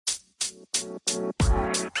Welcome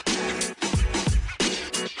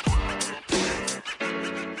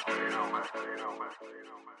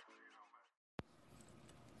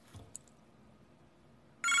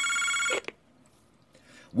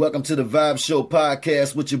to the Vibe Show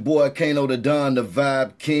podcast with your boy Kano the Don, the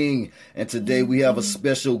Vibe King. And today we have a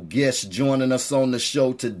special guest joining us on the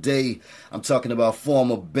show today. I'm talking about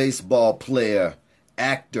former baseball player,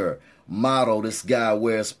 actor, model. This guy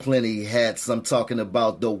wears plenty hats. I'm talking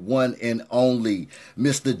about the one and only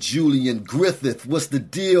Mr. Julian Griffith. What's the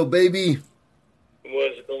deal, baby?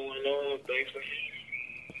 What's going on? Thanks for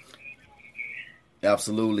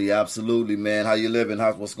having me. Absolutely, man. How you living?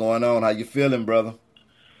 What's going on? How you feeling, brother?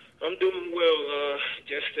 I'm doing well.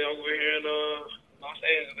 Just over here in Los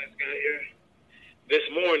Angeles. Got here this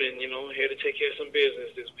morning, here to take care of some business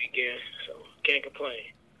this weekend. So can't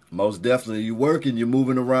complain. Most definitely. You working, you're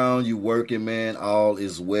moving around, you working, man. All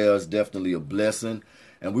is well. It's definitely a blessing.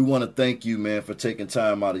 And we want to thank you, man, for taking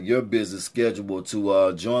time out of your busy schedule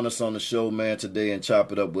to join us on the show, man, today and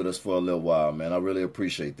chop it up with us for a little while, man. I really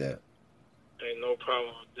appreciate that. Hey, no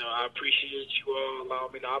problem. No, I appreciate you all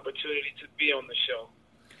allowing me the opportunity to be on the show.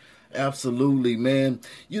 Absolutely, man.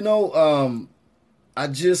 I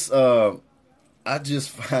just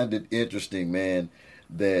find it interesting, man,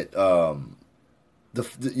 that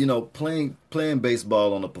playing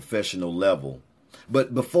baseball on a professional level.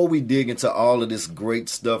 But before we dig into all of this great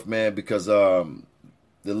stuff, man, because the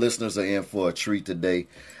listeners are in for a treat today,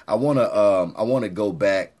 I wanna go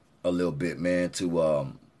back a little bit, man,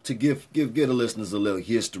 to give the listeners a little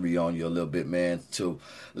history on you a little bit, man, to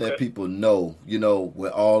let people know,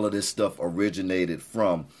 where all of this stuff originated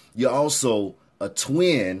from. You're also a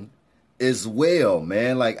twin as well,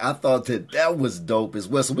 man. Like, I thought that was dope as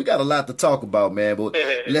well. So we got a lot to talk about, man. But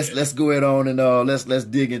let's go ahead on and let's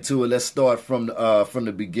dig into it. Let's start from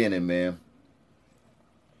the beginning, man.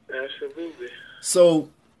 Absolutely. So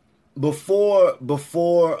before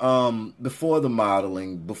the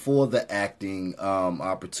modeling, before the acting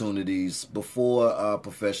opportunities, before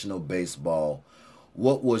professional baseball,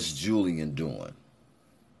 what was Julian doing?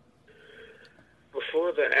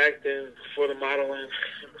 Before the acting, before the modeling,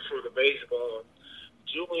 before the baseball,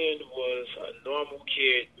 Julian was a normal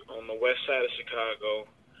kid on the west side of Chicago,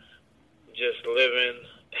 just living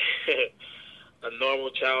a normal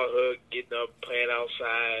childhood, getting up, playing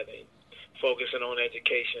outside, and focusing on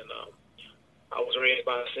education. I was raised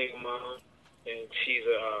by a single mom, and she's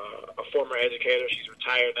a former educator. She's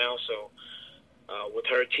retired now, so with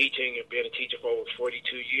her teaching and being a teacher for over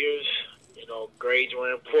 42 years, grades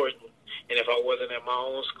were important. And if I wasn't at my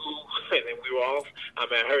own school and then we were off,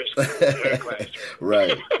 I'm at her school, her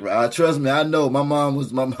classroom. Right. Trust me, I know. My mom,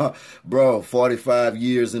 45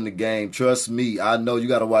 years in the game. Trust me, I know you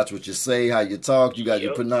got to watch what you say, how you talk. You got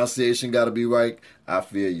your pronunciation got to be right. I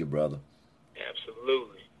feel you, brother.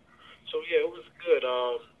 Absolutely. So, yeah, it was good.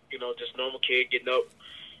 Just normal kid getting up,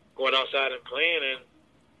 going outside and playing. And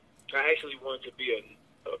I actually wanted to be a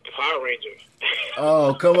Power Ranger.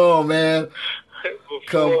 Oh, come on, man.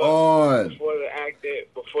 Come on. Before the acting,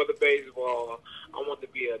 before the baseball, I wanted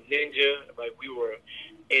to be a ninja. Like, we were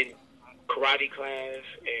in karate class,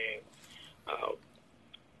 and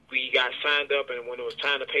we got signed up, and when it was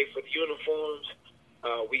time to pay for the uniforms,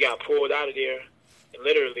 we got pulled out of there, and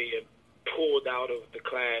literally pulled out of the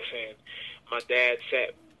class, and my dad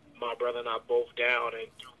sat my brother and I both down and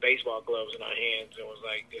threw baseball gloves in our hands and was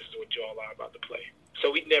like, this is what you all are about to play.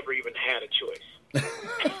 So we never even had a choice. I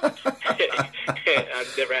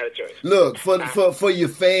never had a choice. Look, for your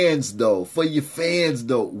fans though,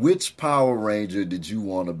 which Power Ranger did you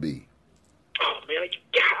want to be? Oh man,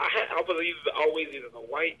 I was always either the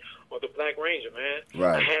white or the black Ranger, man.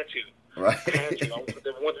 Right. I had to. Right. I had to. I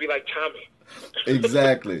wanted to be like Tommy.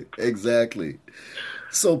 Exactly.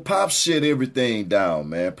 So Pop shut everything down,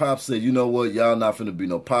 man. Pop said, you know what, y'all not finna be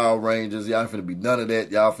no Power Rangers. Y'all finna be none of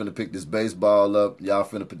that. Y'all finna pick this baseball up. Y'all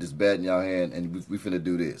finna put this bat in y'all hand, and we finna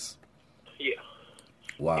do this. Yeah.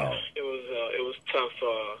 Wow. Yeah. It was tough,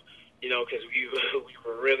 because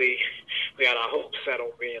we had our hopes set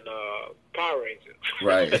on being Power Rangers.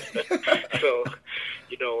 Right. So,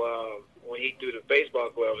 when he threw the baseball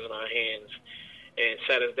gloves in our hands and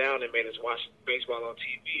sat us down and made us watch baseball on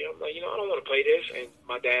TV, I'm like, I don't want to play this. And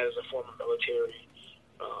my dad is a former military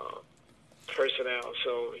personnel,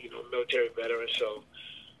 so, military veteran, so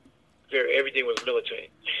everything was militant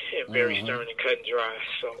and very stern and cut and dry.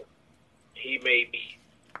 So he made me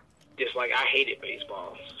just like I hated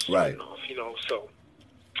baseball. Right. So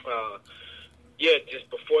just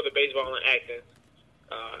before the baseball and acting,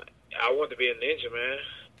 I wanted to be a ninja, man.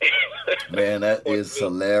 Man, that is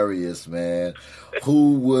hilarious, man.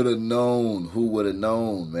 Who would have known? Who would have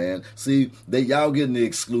known, man? See, y'all getting the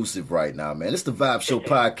exclusive right now, man. It's the Vibe Show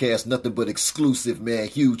podcast, nothing but exclusive, man.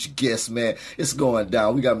 Huge guest, man. It's going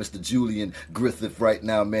down. We got Mr. Julian Griffith right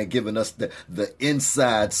now, man, giving us the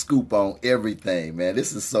inside scoop on everything, man.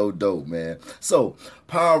 This is so dope, man. So,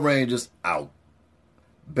 Power Rangers out.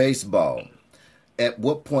 Baseball. At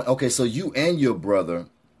what point? Okay, so you and your brother,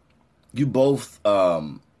 you both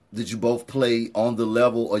did you both play on the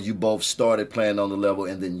level, or you both started playing on the level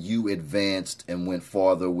and then you advanced and went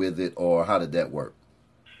farther with it, or how did that work?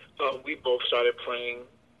 We both started playing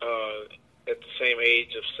at the same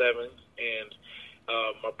age of 7, and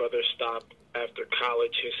my brother stopped after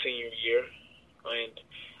college his senior year, and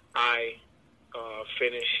I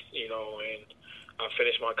finished, and I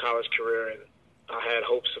finished my college career, and I had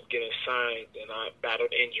hopes of getting signed, and I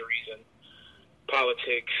battled injuries and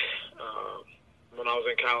politics when I was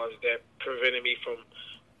in college that prevented me from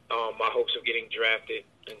my hopes of getting drafted.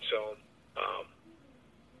 And so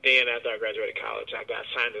then after I graduated college, I got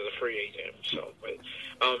signed as a free agent. So, but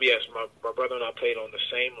yes, my brother and I played on the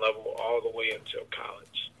same level all the way until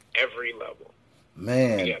college, every level.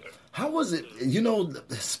 Man, together. How was it?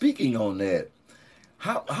 Speaking on that,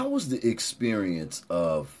 how was the experience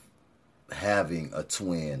of having a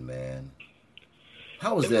twin, man?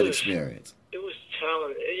 How was that experience? It was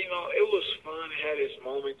challenging. It was fun. It had its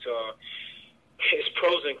moments. Its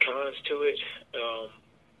pros and cons to it.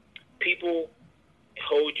 People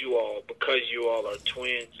hold you all because you all are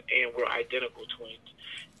twins, and we're identical twins.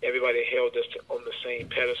 Everybody held us on the same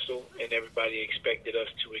pedestal, and everybody expected us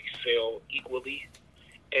to excel equally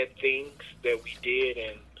at things that we did,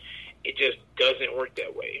 and it just doesn't work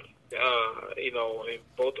that way. And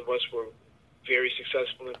both of us were very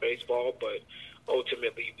successful in baseball, but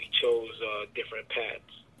ultimately we chose different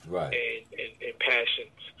paths, right, and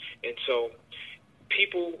passions. And so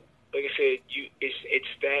people, like I said, it's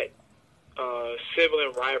that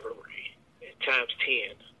sibling rivalry times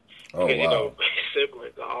 10. Oh, because, wow.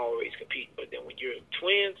 Siblings are always competing, but then when you're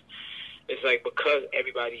twins, it's like because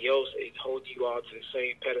everybody else is holding you all to the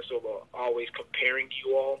same pedestal or always comparing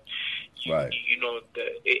you all, right?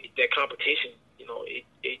 That competition,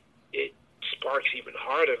 it sparks even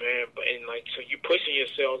harder, man. But so you're pushing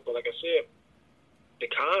yourself. But like I said, the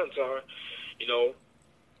cons are,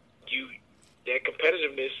 that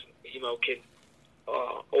competitiveness, can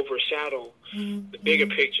overshadow the bigger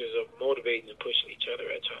pictures of motivating and pushing each other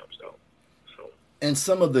at times, though. So, and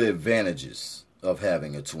some of the advantages of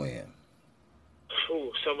having a twin.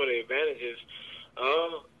 Some of the advantages,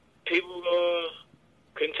 people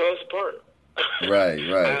couldn't tell us apart. Right.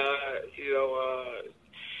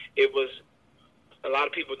 It was. A lot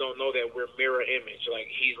of people don't know that we're mirror image. Like,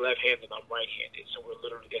 he's left-handed, I'm right-handed, so we're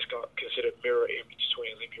literally just considered mirror image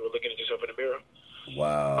twins. If you were looking at yourself in the mirror.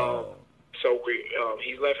 Wow. So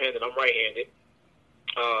he's left-handed, I'm right-handed.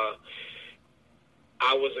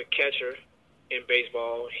 I was a catcher in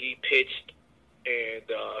baseball. He pitched, and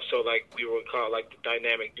so we were called the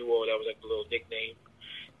dynamic duo. That was the little nickname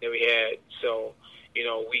that we had. So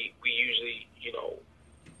we usually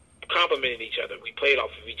complimented each other. We played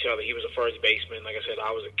off of each other. He was a first baseman. Like I said,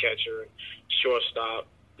 I was a catcher, shortstop,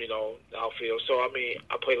 outfield. So I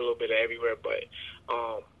played a little bit of everywhere, but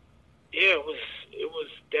it was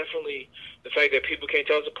definitely the fact that people can't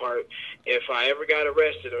tell us apart. If I ever got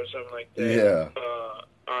arrested or something like that,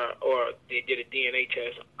 or they did a DNA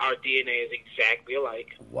test, our DNA is exactly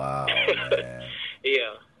alike. Wow, man.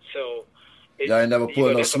 Yeah. So y'all ain't never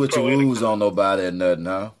put no switcheroos on nobody or nothing,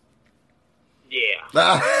 huh? Yeah.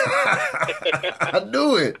 I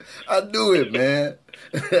knew it, man.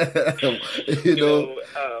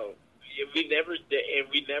 We never did, and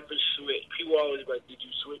we never switched. People always like, "Did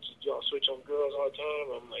you switch? Did y'all switch on girls all the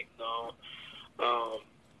time?" I'm like, no.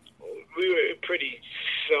 We were pretty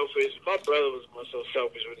selfish. My brother was more so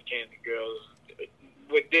selfish when it came to girls.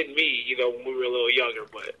 What did me, when we were a little younger,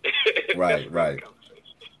 but right.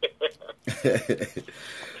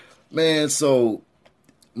 Man, so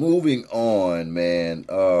moving on, man.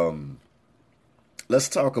 Let's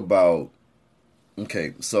talk about.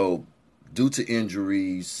 Okay, so due to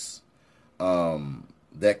injuries,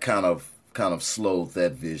 that kind of slowed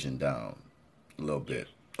that vision down a little bit.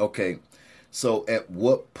 Okay, so at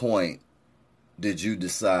what point did you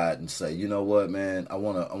decide and say, you know what, man, I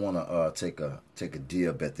wanna take a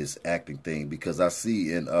dib at this acting thing, because I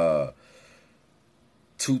see in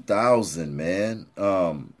 2000, man,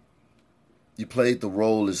 you played the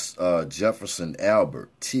role as Jefferson Albert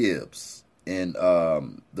Tibbs in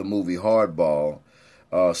the movie Hardball.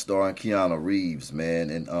 starring Keanu Reeves, man,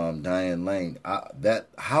 and Diane Lane.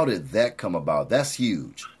 How did that come about? That's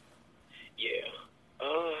huge. Yeah.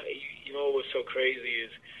 You know what's so crazy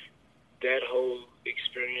is that whole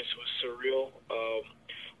experience was surreal.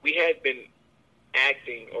 We had been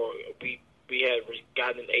acting, or we had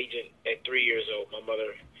gotten an agent at 3 years old. My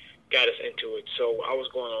mother got us into it, so I was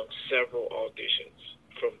going on several auditions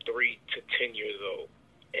from 3 to 10 years old,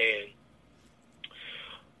 and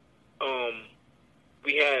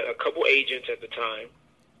we had a couple agents at the time,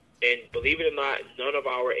 and believe it or not, none of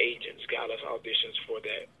our agents got us auditions for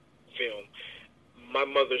that film. My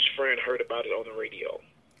mother's friend heard about it on the radio.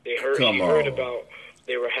 She heard about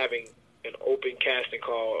they were having an open casting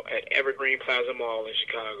call at Evergreen Plaza Mall in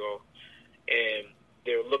Chicago, and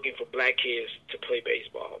they were looking for black kids to play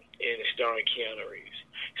baseball, and it's starring Keanu Reeves.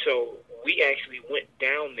 So we actually went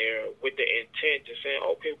down there with the intent to say,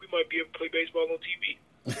 okay, we might be able to play baseball on TV.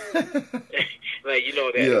 Like, you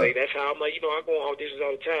know, that's how I'm like, you know, I go on auditions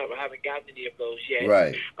all the time. I haven't gotten any of those yet.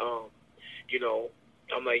 Right. You know,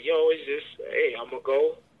 I'm like, yo, hey, I'm going to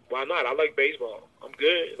go. Why not? I like baseball. I'm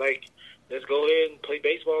good. Like, let's go ahead and play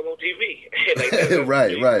baseball on TV. Like,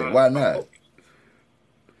 right. Why not?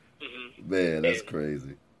 Mm-hmm. Man, that's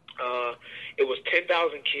crazy. It was 10,000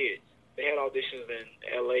 kids. They had auditions in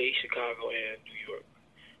L.A., Chicago, and New York.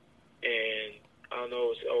 And I don't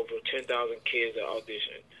know, it was over 10,000 kids that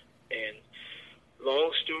auditioned. And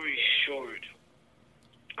long story short,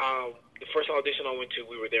 the first audition I went to,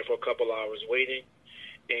 we were there for a couple hours waiting.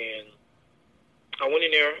 And I went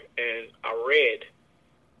in there and I read.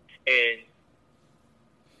 And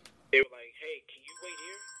they were like, hey, can you wait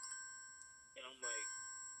here? And I'm like,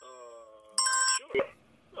 sure.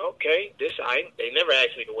 Okay, they never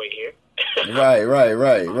asked me to wait here. Right.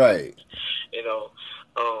 You know,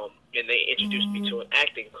 and they introduced me to an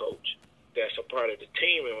acting coach that's a part of the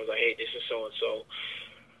team, and was like, hey, this is so-and-so.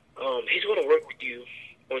 He's going to work with you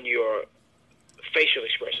on your facial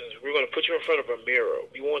expressions. We're going to put you in front of a mirror.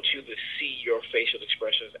 We want you to see your facial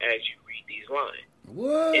expressions as you read these lines.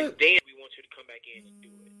 What? And then we want you to come back in and do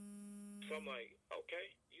it. So I'm like, okay.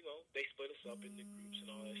 You know, they split us up into groups and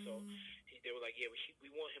all that. So they were like, yeah, we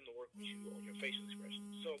want him to work with you on your facial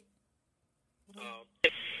expressions. So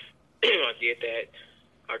I did that.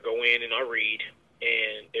 I go in and I read,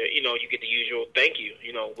 and you know, you get the usual thank you.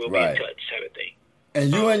 You know, we'll be in touch type of thing.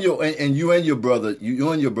 And you and your brother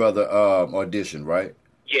auditioned, right?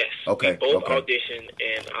 Yes. Okay. We both auditioned,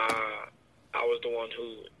 and I was the one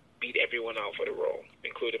who beat everyone out for the role,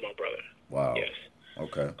 including my brother. Wow. Yes.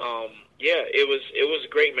 Okay. Yeah, it was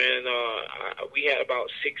great, man. We had about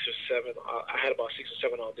 6 or 7. I had about 6 or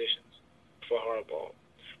 7 auditions for Hardball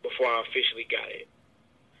before I officially got it.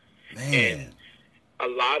 Man. And a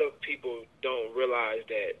lot of people don't realize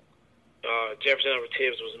that Jefferson Albert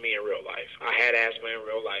Tibbs was me in real life. I had asthma in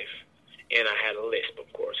real life, and I had a lisp,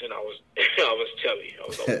 of course, and I was chubby. I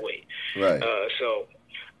was overweight. Right. So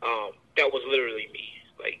that was literally me.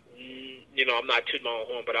 Like, you know, I'm not tooting my own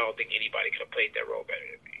horn, but I don't think anybody could have played that role better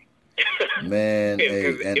than me. Man,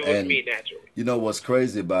 it was me naturally. You know what's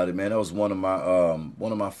crazy about it, man? That was one of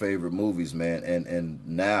my favorite movies, man. And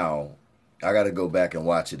now I got to go back and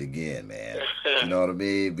watch it again, man. You know what I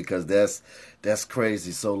mean? Because that's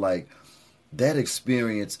crazy. So like that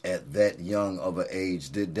experience at that young of an age,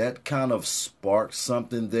 did that kind of spark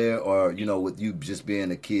something there, or you know, with you just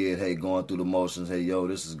being a kid, hey, going through the motions, hey, yo,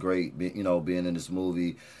 this is great, you know, being in this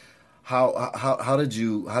movie. How did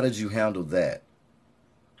you handle that?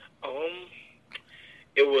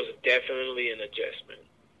 It was definitely an adjustment.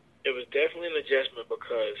 It was definitely an adjustment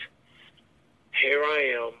because here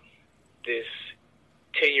I am, this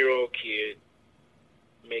 10-year-old kid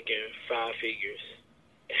making 5 figures.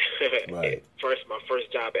 Right. My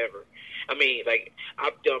first job ever. I mean, like,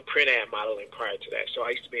 I've done print ad modeling prior to that, so I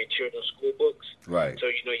used to be in children's school books. Right. So,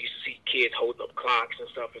 you know, you used to see kids holding up clocks and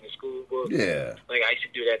stuff in the school book. Yeah. Like, I used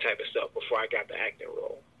to do that type of stuff before I got the acting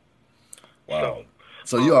role. Wow.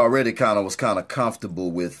 So you already was kind of comfortable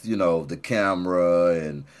with, you know, the camera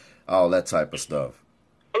and all that type of stuff.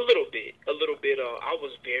 A little bit. I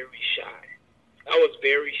was very shy. I was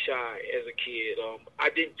very shy as a kid. I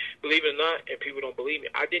didn't, believe it or not, and people don't believe me,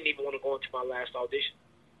 I didn't even want to go into my last audition.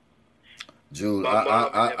 Jules,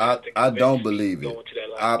 I don't believe it.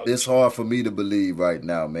 It's hard for me to believe right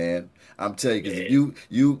now, man. I'm telling you,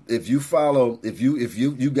 because if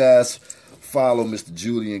you guys follow Mr.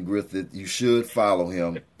 Julian Griffith, you should follow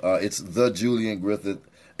him. It's the Julian Griffith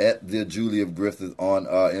at the Julia Griffith on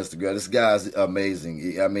Instagram. This guy's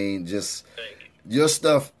amazing. I mean, just your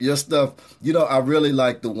stuff. You know, I really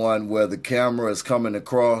like the one where the camera is coming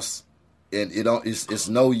across. And it's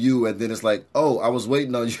no you, and then it's like, oh, I was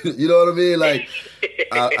waiting on you. You know what I mean? Like,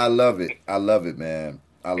 I love it. I love it, man.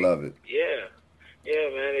 I love it. Yeah, yeah,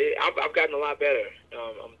 man. I've gotten a lot better.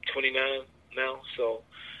 I'm 29 now, so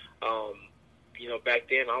um, back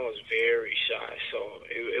then I was very shy. So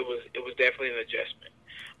it was definitely an adjustment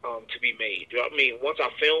to be made. I mean, once I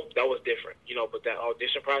filmed, that was different, But that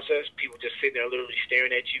audition process, people just sitting there literally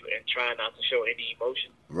staring at you and trying not to show any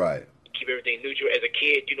emotion, Right. keep everything neutral. As a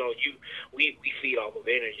kid, we feed off of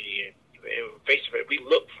energy and face to face. We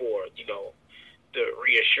look for the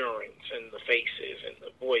reassurance and the faces and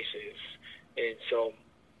the voices, and so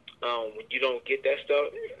when you don't get that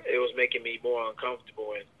stuff, it was making me more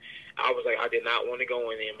uncomfortable. And I was like, I did not want to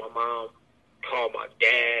go in there. My mom called my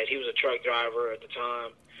dad. He was a truck driver at the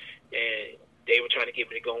time, and they were trying to get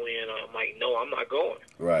me to go in. I'm like, no, I'm not going.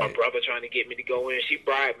 Right. My brother trying to get me to go in. She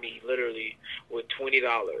bribed me literally with $20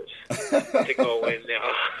 to go in there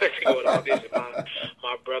to go to audition.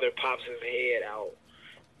 My brother pops his head out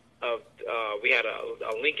of. We had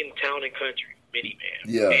a Lincoln Town and Country minivan.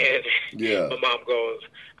 Yeah. And Yeah. my mom goes,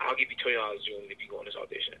 I'll give you $20, Julian, if you go on this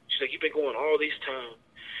audition. She's like, you've been going all this time.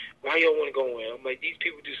 Why you don't want to go in? I'm like, these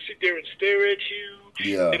people just sit there and stare at you.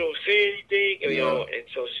 Yeah. They don't say anything. Yeah. And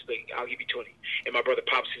so she's like, I'll give you 20. And my brother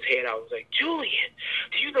pops his head out and was like, Julian,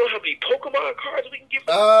 do you know how many Pokemon cards we can give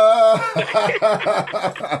you?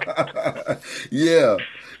 Yeah.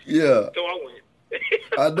 Yeah. So I went.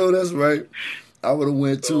 I know that's right. I would have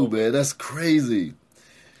went too, man. That's crazy.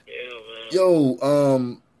 Yeah, man.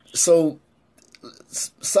 Yo, so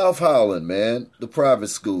South Highland, man, the private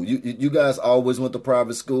school. You guys always went to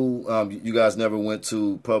private school. You guys never went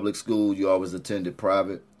to public school. You always attended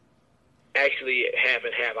private. Actually, half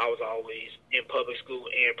and half. I was always in public school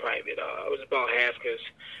and private. I was about half because,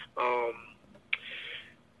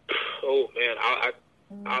 oh man,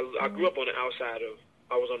 I grew up on the outside of.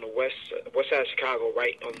 I was on the west side of Chicago,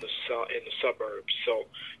 right in the suburbs. So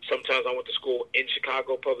sometimes I went to school in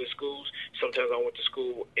Chicago public schools. Sometimes I went to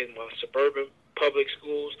school in my suburban public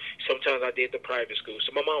schools. Sometimes I did the private school.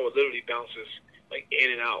 So my mom would literally bounce us like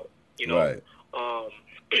in and out. Right.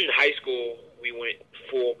 High school we went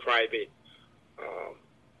full private.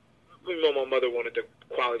 My mother wanted the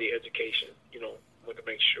quality education. Wanted to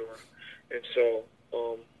make sure, and so.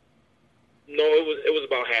 No, it was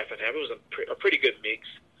about half and half. It was a pretty good mix.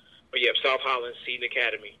 But yeah, South Highland, Seton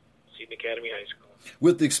Academy High School.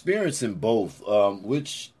 With experience in both,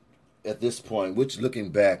 which at this point, looking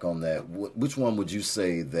back on that, which one would you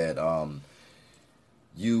say that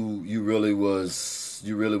you really was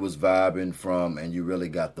vibing from and you really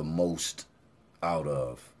got the most out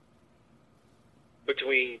of?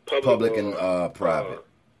 Between public and private.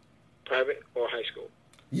 Private or high school?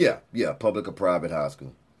 Yeah, public or private high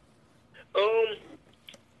school.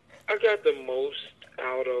 I got the most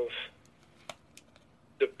out of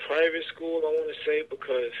the private school, I want to say,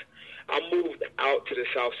 because I moved out to the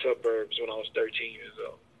south suburbs when I was 13 years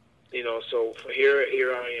old. So here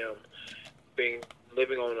I am,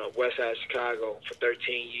 living on the west side of Chicago for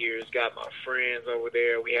 13 years, got my friends over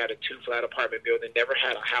there. We had a 2-flat apartment building, never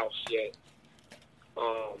had a house yet.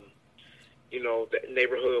 The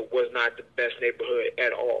neighborhood was not the best neighborhood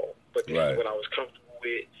at all, but this is what I was comfortable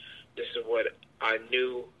with. This is what I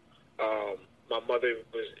knew. My mother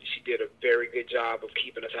she did a very good job of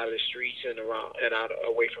keeping us out of the streets and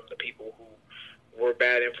away from the people who were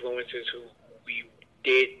bad influences, who we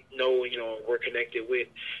did know, were connected with.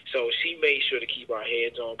 So she made sure to keep our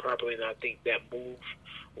heads on properly, and I think that move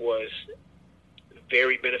was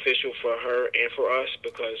very beneficial for her and for us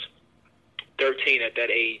because 13 at that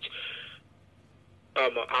age,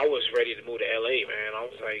 I was ready to move to LA, man. I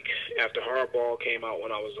was like, after Hardball came out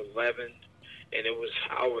when I was 11, and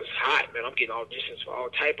I was hot, man. I'm getting auditions for all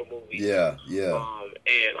type of movies. Yeah.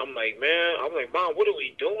 And I'm like, Mom, what are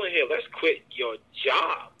we doing here? Let's quit your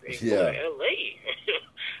job and go to LA.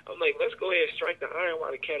 I'm like, let's go ahead and strike the iron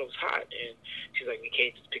while the kettle's hot. And she's like, we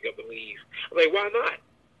can't just pick up and leave. I'm like, why not?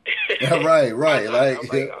 Right. I'm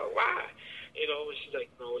like, why? She's like,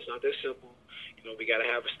 no, it's not that simple. We got to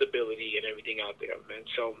have stability and everything out there, man.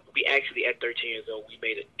 So we actually, at 13 years old, we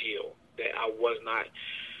made a deal that I was not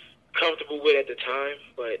comfortable with at the time,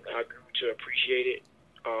 but I grew to appreciate it.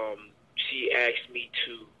 She asked me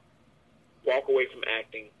to walk away from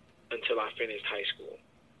acting until I finished high school.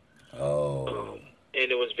 Oh. And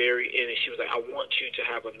it was and she was like, I want you to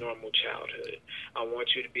have a normal childhood. I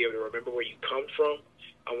want you to be able to remember where you come from.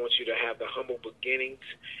 I want you to have the humble beginnings,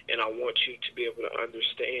 and I want you to be able to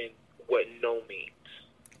understand what no means.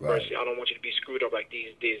 Right. First, I don't want you to be screwed up like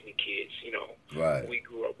these Disney kids, Right. we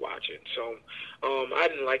grew up watching. So I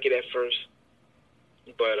didn't like it at first,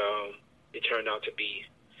 but it turned out to be,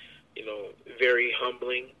 very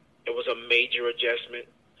humbling. It was a major adjustment.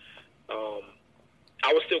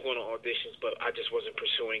 I was still going to auditions, but I just wasn't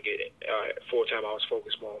pursuing it full time. I was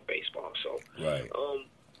focused more on baseball. So, Right.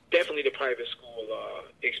 Definitely the private school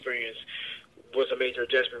experience was a major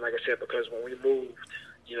adjustment, like I said, because when we moved,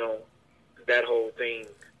 that whole thing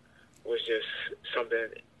was just something.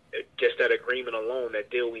 Just that agreement alone, that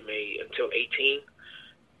deal we made until 18,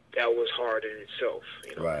 that was hard in itself.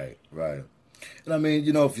 Right. And I mean,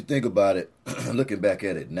 if you think about it, looking back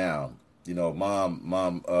at it now,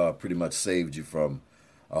 mom pretty much saved you from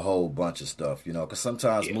a whole bunch of stuff, because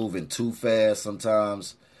sometimes moving too fast,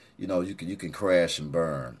 sometimes, you can crash and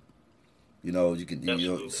burn. You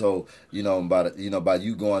can, so, by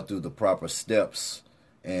you going through the proper steps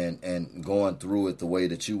and going through it the way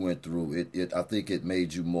that you went through it, I think it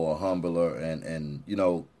made you more humbler and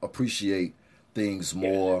appreciate things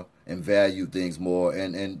more and value things more,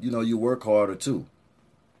 and you work harder too.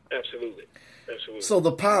 Absolutely. So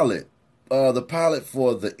the pilot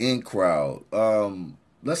for the In Crowd.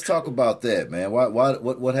 Let's talk about that, man.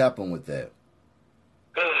 What happened with that?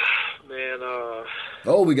 Man.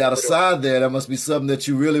 Oh, we got a side there. That must be something that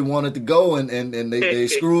you really wanted to go, and they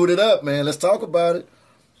screwed it up, man. Let's talk about it.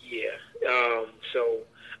 Yeah. So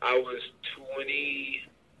I was 20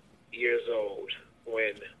 years old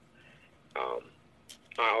when I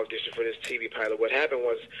auditioned for this TV pilot. What happened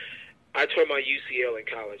was I tore my UCL in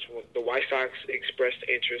college. When the White Sox expressed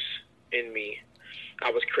interest in me,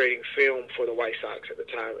 I was creating film for the White Sox at the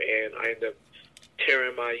time, and I ended up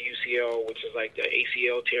tearing my UCL, which is like the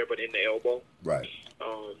ACL tear, but in the elbow. Right.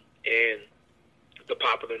 And the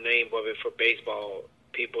popular name of it for baseball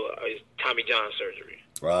people is Tommy John surgery.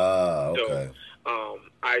 Ah, okay. So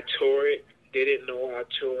I tore it. Didn't know I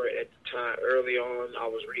tore it at the time. Early on, I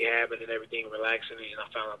was rehabbing and everything, relaxing, and I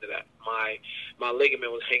found out that my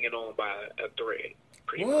ligament was hanging on by a thread.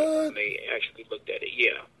 Pretty much. And they actually looked at it.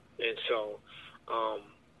 Yeah. And so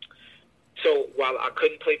while I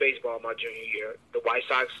couldn't play baseball my junior year, the White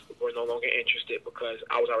Sox were no longer interested because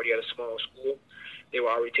I was already at a small school. They were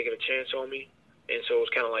already taking a chance on me. And so it was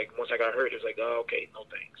kind of like, once I got hurt, it was like, oh, okay, no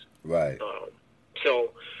thanks. Right.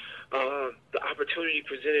 So the opportunity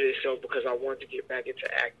presented itself because I wanted to get back into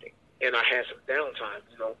acting. And I had some downtime,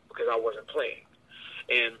 because I wasn't playing.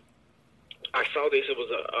 And I saw this. It was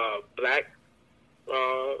a black,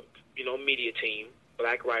 media team,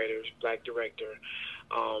 black writers, black director,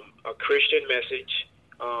 a Christian message,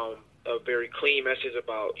 a very clean message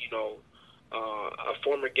about, a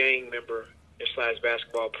former gang member /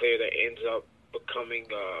 basketball player that ends up becoming,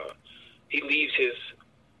 he leaves his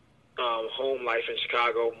home life in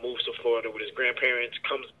Chicago, moves to Florida with his grandparents,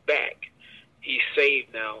 comes back. He's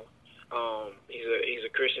saved now. He's a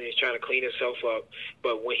Christian. He's trying to clean himself up.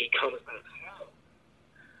 But when he comes back home,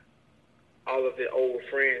 all of the old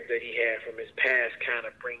friends that he had from his past kind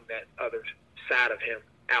of bring that other side of him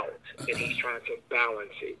out, and he's trying to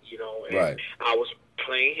balance it, And right. I was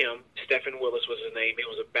playing him. Stephen Willis was his name. He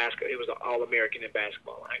was an All-American in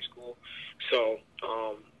basketball in high school. So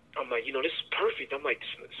I'm like, this is perfect. I'm like,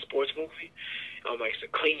 this is a sports movie. I'm like, it's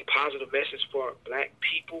a clean, positive message for black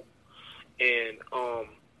people. And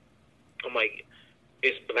I'm like,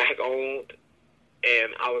 it's black owned.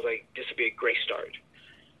 And I was like, this would be a great start.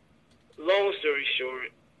 Long story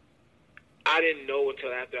short, I didn't know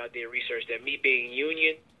until after I did research that me being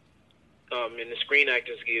union in the Screen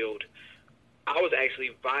Actors Guild, I was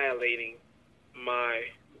actually violating my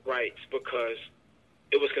rights because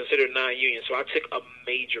it was considered non-union. So I took a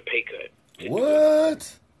major pay cut.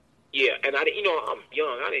 What? Yeah, and I'm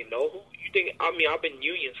young. I didn't know. Who you think? I've been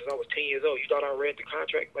union since I was 10 years old. You thought I read the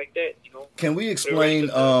contract like that? Can we explain?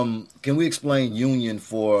 Can we explain union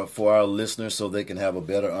for our listeners so they can have a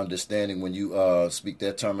better understanding when you speak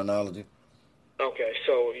that terminology? Okay,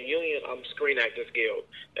 so union, Screen Actors Guild.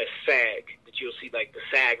 That's SAG. That you'll see like the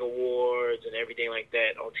SAG Awards and everything like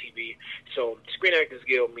that on TV. So Screen Actors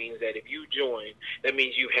Guild means that if you join, that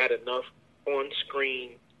means you've had enough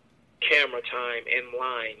on-screen camera time and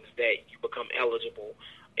lines that you become eligible,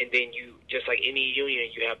 and then you, just like any union,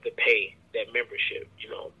 you have to pay that membership,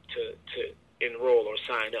 to enroll or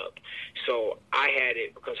sign up. So I had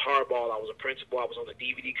it because Hardball, I was a principal, I was on the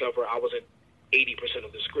DVD cover, I was in 80%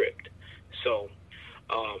 of the script. So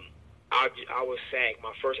I was SAG.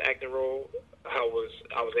 My first acting role, I was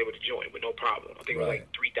able to join with no problem. I think it was like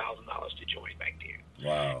 $3,000 to join back then.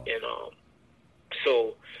 Wow. And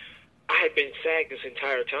so I had been SAG this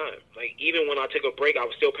entire time. Like, even when I took a break, I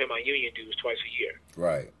was still paying my union dues twice a year.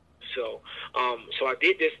 Right. So I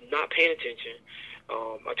did this not paying attention.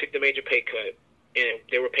 I took the major pay cut, and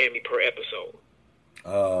they were paying me per episode.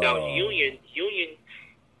 Oh. Now, union,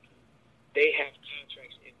 they have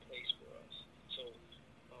contracts in place for us. So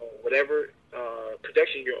whatever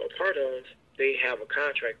production you're a part of, they have a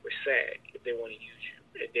contract with SAG if they want to use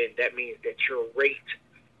you, and then that means that your rate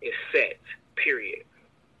is set. Period.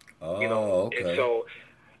 Oh, okay. And so,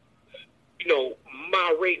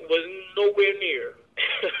 my rate was nowhere near,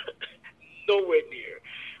 nowhere near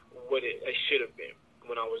what it should have been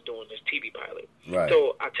when I was doing this TV pilot. Right.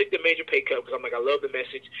 So I took the major pay cut because I'm like, I love the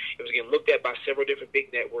message. It was getting looked at by several different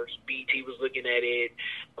big networks. BT was looking at it.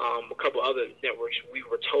 A couple other networks we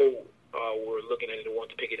were told were looking at it and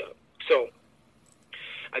wanted to pick it up. So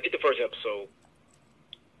I did the first episode.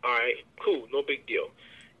 All right, cool, no big deal.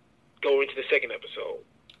 Go into the second episode.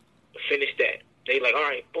 Finish that. They like, all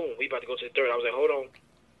right, boom, we about to go to the third. I was like, hold on.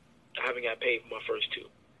 I haven't got paid for my first two.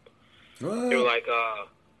 What? They were like,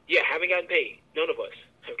 yeah, haven't gotten paid. None of us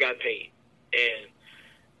have gotten paid. And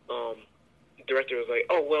the director was like,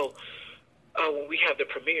 oh, well, when we have the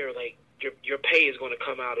premiere, like, your pay is going to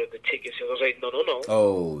come out of the ticket sales. I was like, no.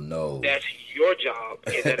 Oh, no. That's your job,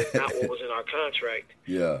 and that is not what was in our contract.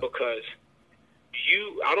 Yeah. Because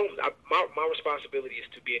my responsibility is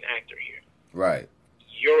to be an actor here. Right.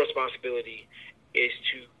 Your responsibility is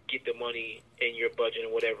to get the money in your budget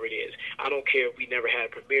and whatever it is. I don't care if we never had a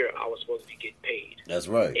premiere. I was supposed to be getting paid. That's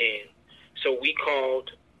right. And so we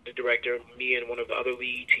called the director, me and one of the other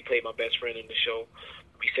leads. He played my best friend in the show.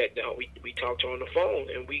 We sat down. We talked to her on the phone,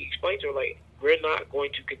 and we explained to her, like, we're not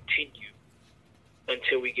going to continue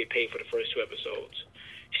until we get paid for the first two episodes.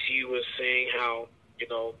 She was saying how,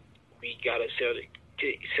 we got to sell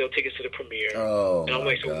tickets to the premiere. Oh, and I'm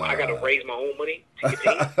like, so God. I got to raise my own money to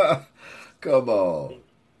get paid? Come on.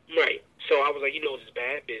 Right. So I was like, this is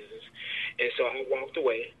bad business. And so I walked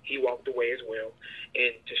away. He walked away as well.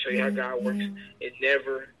 And to show you how God works, it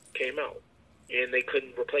never came out. And they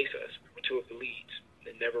couldn't replace us. We were two of the leads.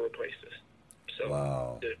 They never replaced us. So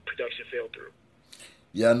Wow. the production fell through.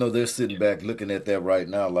 Yeah, I know they're sitting back looking at that right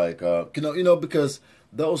now, like, because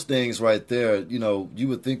those things right there, you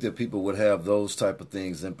would think that people would have those type of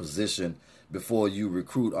things in position before you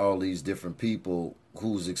recruit all these different people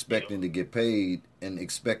who's expecting to get paid and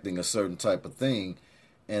expecting a certain type of thing.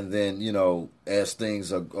 And then, as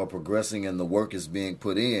things are progressing and the work is being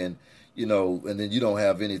put in, and then you don't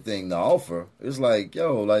have anything to offer, it's like,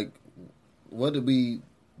 what did we...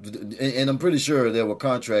 And I'm pretty sure there were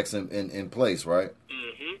contracts in place, right?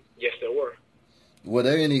 Mm-hmm. Yes, there were. Were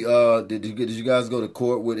there any? Did you guys go to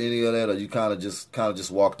court with any of that, or you kind of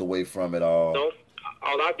just walked away from it all? No.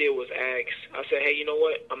 All I did was ask. I said, hey, you know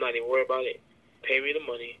what? I'm not even worried about it. Pay me the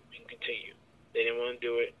money and continue. They didn't want to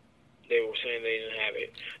do it. They were saying they didn't have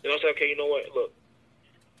it. Then I said, okay, you know what? Look,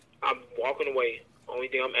 I'm walking away. Only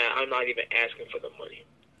thing I'm not even asking for the money.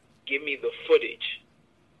 Give me the footage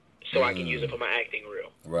so I can use it for my acting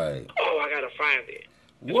reel. Right. Oh, I gotta find it.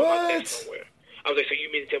 What? Somewhere. I was like, so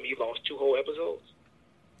you mean to tell me you lost 2 whole episodes?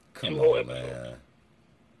 Come 2 whole on, episodes. man.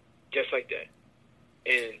 Just like that.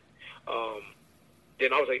 And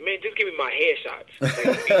then I was like, man, just give me my headshots.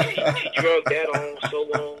 Like, he drugged that on so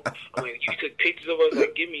long. I'm like, you took pictures of us.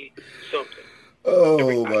 Like, give me something.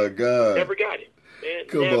 Oh, my God. Never got it, man.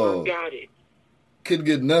 Come never on. got it. Couldn't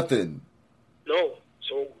get nothing. No.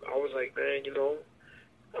 So I was like, man,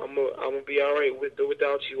 I'm gonna be all right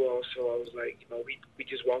without you all. So I was like, we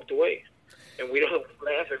just walked away, and we don't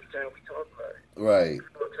laugh every time we talk about it. Right.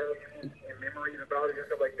 People tell me and memories about it and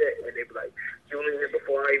stuff like that, and they be like, Julian,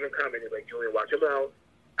 before I even comment, they're like, Julian, watch your mouth.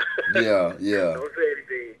 Yeah. Don't say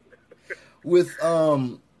anything. With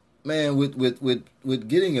man, with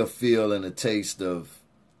getting a feel and a taste of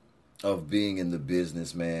being in the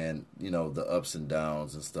business, man, the ups and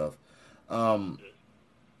downs and stuff.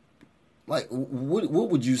 Like, what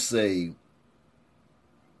would you say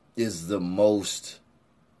is the most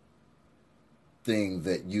thing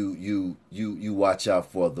that you watch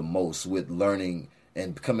out for the most with learning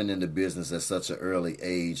and coming into business at such an early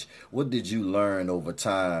age? What did you learn over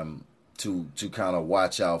time to kind of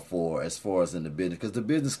watch out for as far as in the business? Because the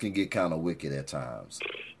business can get kind of wicked at times.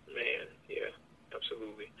 Man, yeah,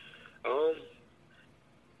 absolutely.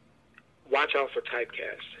 Watch out for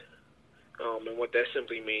typecast. And what that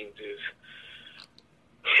simply means is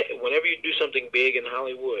whenever you do something big in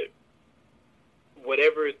Hollywood,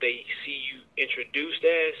 whatever they see you introduced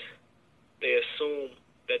as, they assume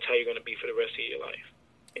that's how you're going to be for the rest of your life.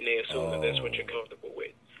 And they assume that that's what you're comfortable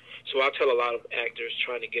with. So I tell a lot of actors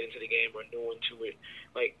trying to get into the game or new into it,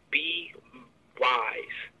 like, be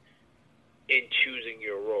wise in choosing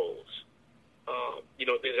your roles.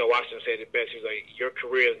 Denzel Washington said it best. He's like, your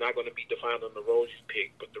career is not going to be defined on the roles you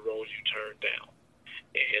pick, but the roles you turn down.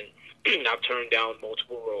 And I've turned down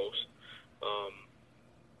multiple roles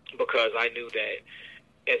because I knew that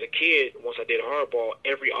as a kid, once I did Hardball,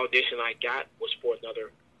 every audition I got was for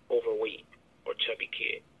another overweight or chubby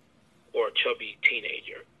kid. or a chubby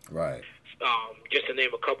teenager. Right. Just to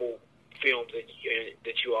name a couple films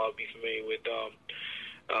that you all be familiar with.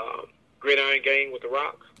 Gridiron Gang with The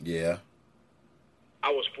Rock. Yeah. I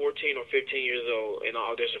was 14 or 15 years old and I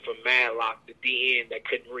auditioned for Madlock, the DN that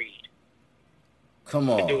couldn't read. Come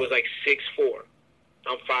on. The dude was like 6'4".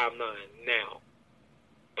 I'm 5'9" now.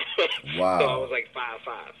 Wow. So I was like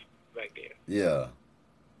 5'5" back then. Yeah.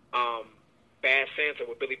 Bad Santa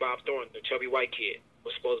with Billy Bob Thornton, the chubby white kid,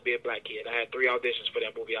 was supposed to be a black kid. I had 3 auditions for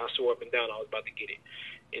that movie. I swore up and down I was about to get it.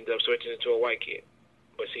 Ended up switching into a white kid.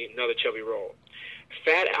 But see, another chubby role.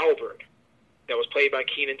 Fat Albert, that was played by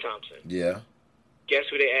Kenan Thompson. Yeah. Guess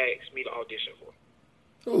who they asked me to audition for?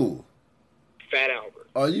 Who? Fat Albert.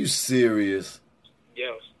 Are you serious?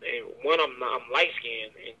 Yes. And one, I'm light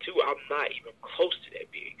skinned, and 2, I'm not even close to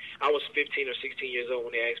that big. I was 15 or 16 years old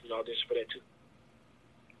when they asked me to audition for that too.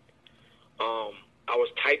 I was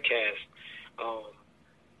typecast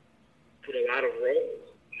for a lot of roles,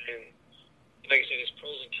 and like I said, there's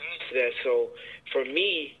pros and cons to that. So for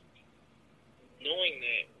me, knowing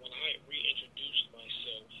that when I reintroduced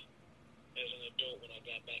myself as an adult, when I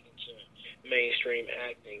got back into mainstream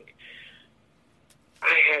acting,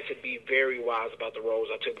 I had to be very wise about the roles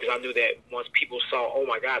I took, because I knew that once people saw, oh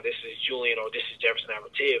my God, this is Julian or this is Jefferson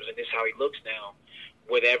Albert Tibbs, and this is how he looks now,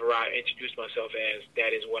 whatever I introduce myself as,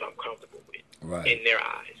 that is what I'm comfortable with in their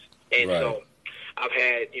eyes. And so I've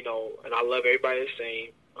had, and I love everybody the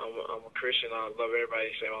same. I'm a Christian. I love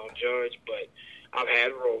everybody the same. I don't judge, but I've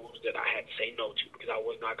had roles that I had to say no to because I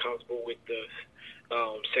was not comfortable with the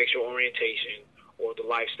sexual orientation or the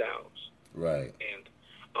lifestyles. Right. And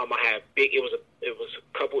I had big. It was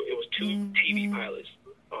 2 TV pilots.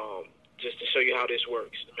 Just to show you how this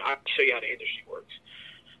works. I'll show you how the industry works.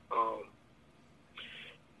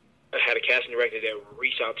 I had a casting director that would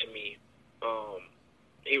reach out to me.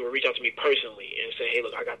 He would reach out to me personally and say, "Hey,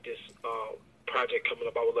 look, I got this project coming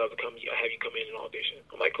up. I would love to have you come in and audition."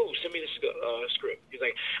 I'm like, "Cool, send me the script." He's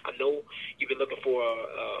like, "I know you've been looking for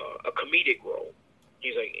a comedic role."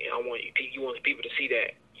 He's like, "I want you want people to see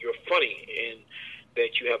that you're funny and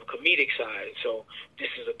that you have a comedic side. So this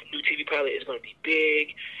is a new TV pilot. It's going to be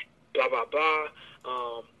big, blah, blah, blah."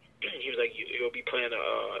 He was like, "You'll be playing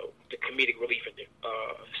the comedic relief in the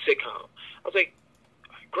sitcom." I was like,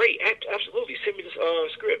 "Great, absolutely. Send me this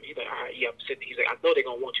script." He's like, "All right, yeah, I'm sending." He's like, "I know they're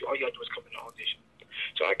going to want you. All you got to do is come in the audition."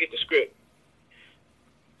 So I get the script.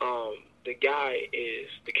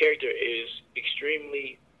 The character is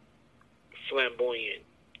extremely flamboyant.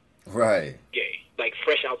 Right. Gay. Like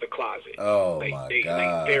fresh out the closet. Oh, like, my God.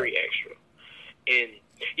 Like very extra. And,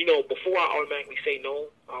 before I automatically say no,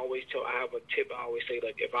 I have a tip. I always say,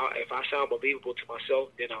 like, if I sound believable to myself,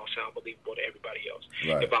 then I'll sound believable to everybody else.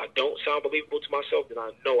 Right. If I don't sound believable to myself, then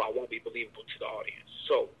I know I won't be believable to the audience.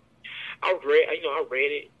 So I read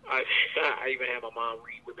it. I even had my mom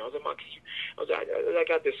read with me. I was like, "Mom, I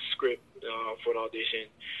got this script for an audition.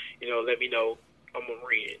 Let me know. I'm gonna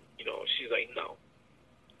read it." She's like, "No,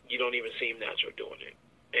 you don't even seem natural doing it."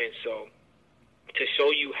 And so, to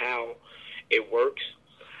show you how it works,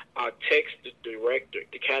 I text the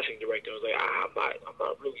casting director. I was like, I'm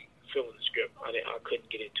not really feeling the script. I couldn't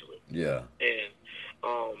get into it. Yeah. And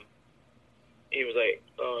he was like,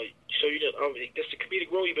 "So that's the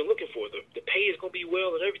comedic role you've been looking for. The pay is gonna be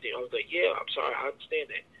well and everything." I was like, "Yeah, I'm sorry, I understand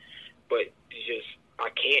that, but it's just I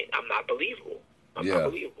can't. I'm not believable. I'm not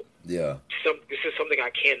believable. Yeah. This is something I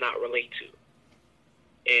cannot relate to."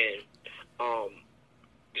 And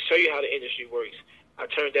to show you how the industry works, I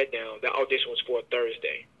turned that down. That audition was for a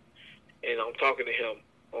Thursday, and I'm talking to him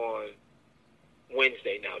on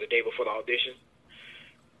Wednesday now, the day before the audition.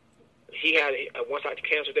 He had once I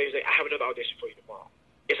canceled that, he was like, "I have another audition for you tomorrow.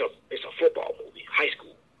 It's a football movie, high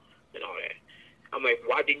school, and all that." I'm like,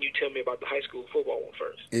 "Why didn't you tell me about the high school football one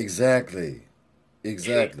first?" Exactly.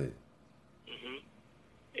 Mm-hmm.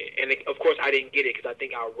 And of course, I didn't get it because I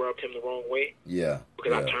think I rubbed him the wrong way. Yeah.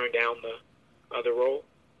 Because I turned down the other role.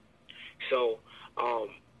 So,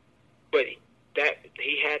 but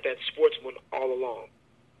he had that sportsman all along,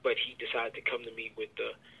 but he decided to come to me with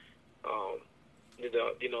the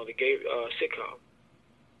gay sitcom.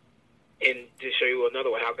 And to show you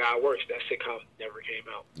another way how God works, that sitcom never came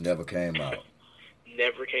out. Never came out.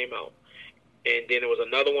 Never came out. And then there was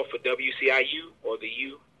another one for WCIU or the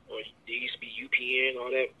U, or it used to be UPN,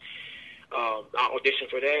 all that. I auditioned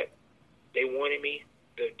for that. They wanted me.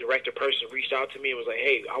 The director person reached out to me and was like,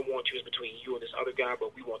 "Hey, I want you as between you and this other guy,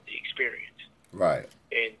 but we want the experience." Right.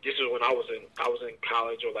 And this is when I was in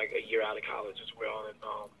college, or like a year out of college as well. And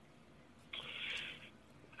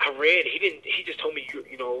I read. He just told me,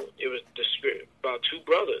 it was the script about 2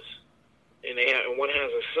 brothers, and one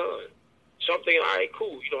has a son. So So I'm thinking, all right,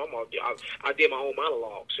 cool. You know, I did my own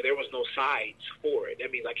monologue, so there was no sides for it.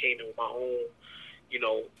 That means I came in with my own, you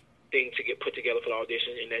know, thing to get put together for the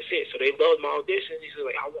audition, and that's it. So they loved my audition. He said,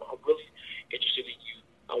 like, I'm really interested in you.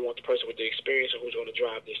 I want the person with the experience and who's going to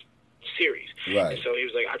drive this series. Right. And so he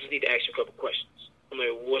was like, I just need to ask you a couple questions. I'm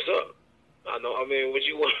like, what's up? I know. I mean, what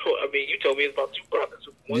you want? I mean, you told me it's about two brothers.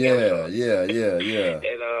 One Yeah. And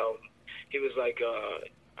he was like,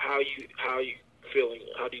 how you feeling?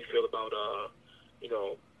 How do you feel about you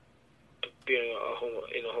know, being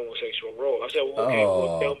in a homosexual role? I said, well, okay,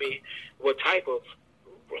 well, tell me what type of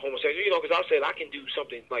homosexual, you know, because I said I can do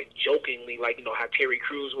something like jokingly, like, you know, how Terry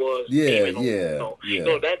Crews was. Yeah. You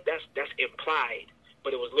know, that's implied,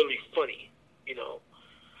 but it was literally funny, you know.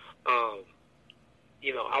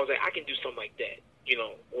 You know, I was like, I can do something like that, you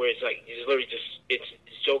know, where it's like, it's literally just, it's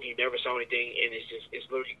joking, you never saw anything, and it's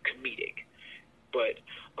literally comedic. But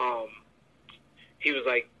he was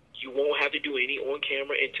like, you won't have to do any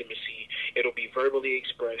on-camera intimacy. It'll be verbally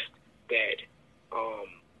expressed that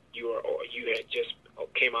you had just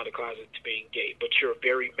came out of the closet to being gay, but you're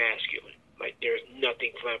very masculine. Like, there's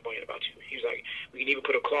nothing flamboyant about you. He was like, we can even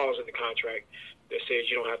put a clause in the contract that says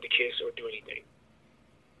you don't have to kiss or do anything.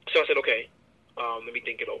 So I said, okay, let me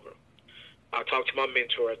think it over. I talked to my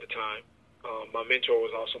mentor at the time. My mentor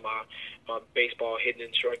was also my baseball hitting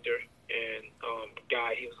instructor and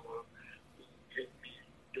guy. He was the one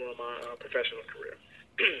during my professional career.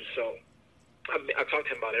 So I talked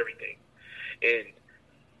to him about everything, and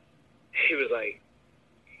he was like,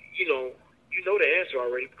 you know the answer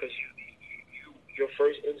already because your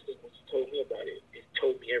first instinct when you told me about it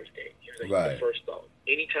told me everything. He was like, right. The first thought.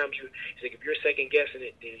 Anytime he's like, if you're second guessing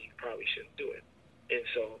it, then you probably shouldn't do it. And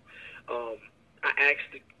so I asked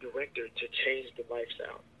the director to change the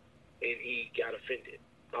lifestyle, and he got offended.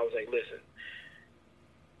 I was like, listen.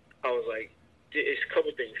 I was like, it's a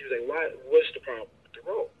couple things. He was like, what's the problem with the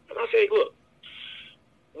role? And I said, look,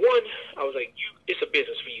 one, I was like, it's a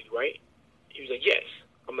business for you, right? He was like, yes.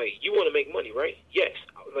 I'm like, you want to make money, right? Yes.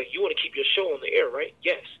 I was like, you want to keep your show on the air, right?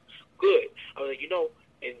 Yes. Good. I was like, you know,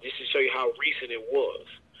 and just to show you how recent it was,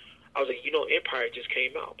 I was like, you know, Empire just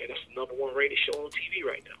came out, and that's the #1 rated show on TV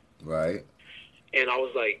right now. Right. And I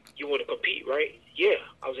was like, you want to compete, right? Yeah.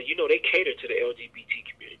 I was like, you know, they cater to the LGBT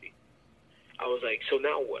community. I was like, so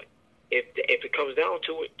now what? If it comes down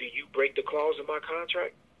to it, do you break the clause in my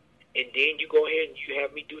contract, and then you go ahead and you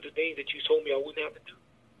have me do the things that you told me I wouldn't have to do?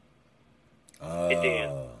 And then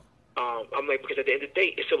I'm like, because at the end of the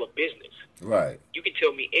day, it's still a business. Right. You can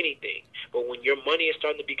tell me anything, but when your money is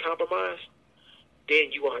starting to be compromised,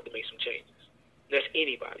 then you're going to have to make some changes. That's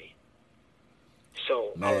anybody.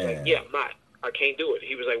 So I was like, yeah, I can't do it.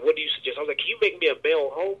 He was like, what do you suggest? I was like, can you make me a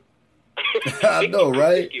male hoe? I know,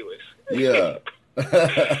 right? Yeah. I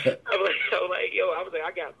was like, yo,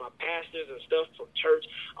 I got my pastors and stuff from church,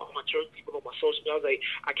 all my church people on my social media. I was like,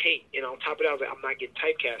 I can't. And on top of that, I was like, I'm not getting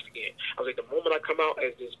typecast again. I was like, the moment I come out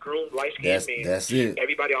as this groomed, light-skinned man, that's it.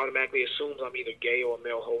 Everybody automatically assumes I'm either gay or a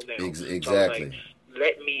male hoe now. Exactly. So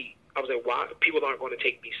I was like, why? People aren't going to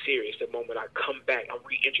take me serious the moment I come back. I'm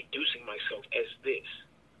reintroducing myself as this.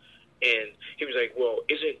 And he was like, well,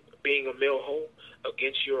 isn't being a male hoe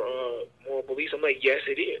against your moral beliefs? I'm like, yes,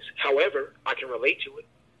 it is. However, I can relate to it.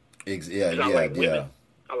 I like women.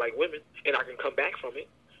 I like women, and I can come back from it.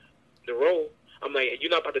 The role, I'm like, you're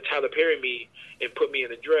not about to Tyler Perry me and put me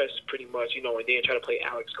in a dress, pretty much, you know, and then try to play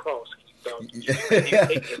Alex Cross.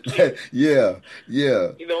 Yeah.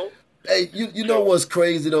 You know. Hey, you know what's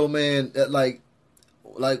crazy though, man? Like,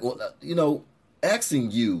 you know,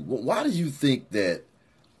 asking you, why do you think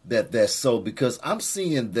that's so? Because I'm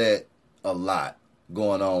seeing that a lot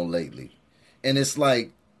going on lately, and it's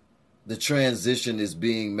like the transition is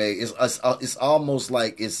being made. It's almost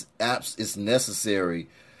like it's necessary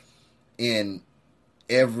in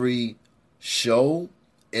every show,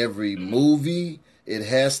 every movie. It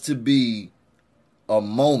has to be a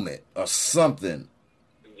moment or something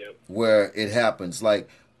where it happens. Like,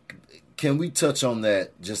 can we touch on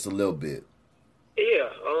that just a little bit? Yeah,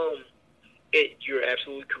 you're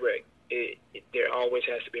absolutely correct. There always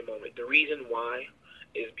has to be a moment. The reason why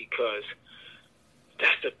is because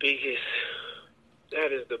that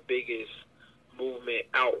is the biggest movement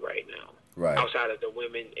out right now. Right. Outside of the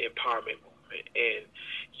women empowerment movement. And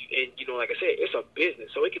you know, like I said, it's a business.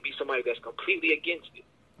 So it could be somebody that's completely against it.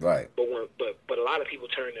 Right. But a lot of people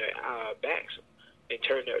turn their backs and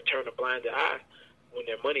turn a blind eye when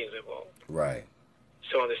their money is involved. Right.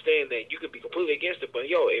 So understand that you could be completely against it, but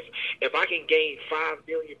yo, if I can gain 5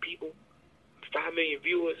 million people, 5 million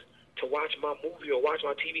viewers to watch my movie or watch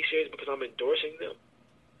my TV series because I'm endorsing them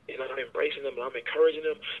and I'm embracing them and I'm encouraging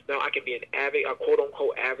them, now I can be a quote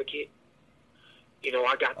unquote advocate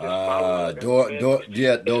I got this following. I got this fan base.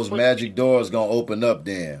 Yeah, those magic doors gonna open up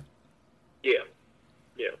then. Yeah,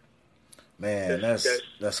 yeah. Man, that's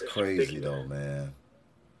crazy ridiculous. though, man.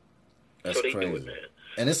 That's So they do crazy. it, man.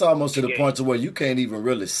 And it's almost to The the game. point to where you can't even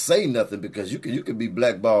really say nothing because you could be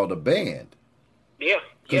blackballed or banned Yeah,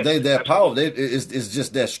 because yes, they that power. absolutely. It's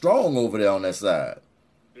just that strong over there on that side.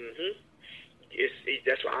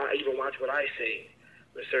 That's why I even watch what I say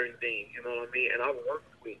with certain things. You know what I mean? And I've worked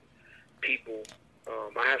with people.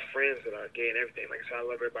 I have friends that are gay and everything. Like I said, I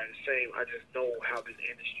love everybody the same. I just know how this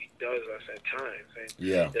industry does us at times. And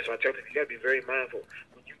Yeah. that's why I tell people, you got to be very mindful.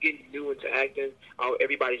 When you get new into acting,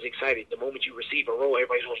 everybody's excited. The moment you receive a role,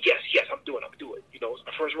 everybody's going, yes, I'm doing it. It's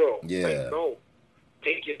my first role. Yeah. Like, no,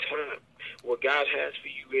 take your time. What God has for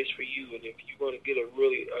you is for you. And if you're going to get a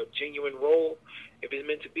genuine role, if it's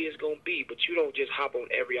meant to be, it's going to be. But you don't just hop on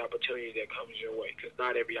every opportunity that comes your way, because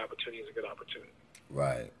not every opportunity is a good opportunity.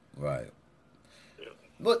 Right.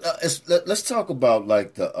 But let's talk about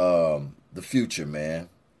like the future, man.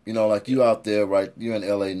 Like you out there, right? You're in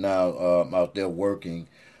LA now, out there working.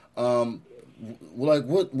 Like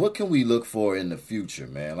what can we look for in the future,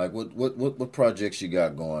 man? Like what projects you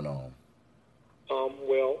got going on?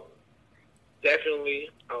 Well,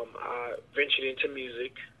 definitely. I ventured into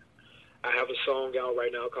music. I have a song out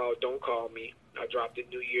right now called "Don't Call Me." I dropped it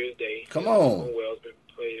New Year's Day. Come on. Well, it's been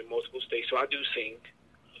played in multiple states, so I do sing.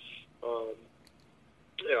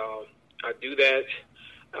 I do that.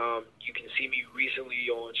 You can see me recently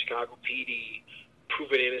on Chicago PD,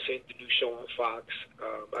 Proven Innocent, the new show on Fox.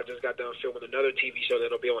 I just got done filming another TV show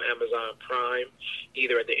that'll be on Amazon Prime,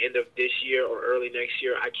 either at the end of this year or early next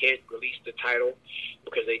year. I can't release the title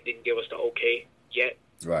because they didn't give us the okay yet,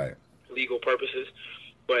 Right? legal purposes.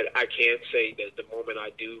 But I can say that the moment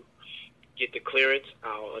I do get the clearance,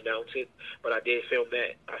 I'll announce it. But I did film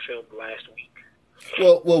that. I filmed last week.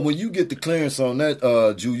 Well, when you get the clearance on that,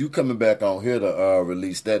 Jew, you coming back on here to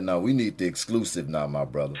release that now. We need the exclusive now, my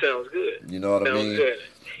brother. Sounds good. You know what I mean? Good.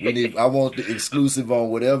 I want the exclusive on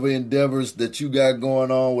whatever endeavors that you got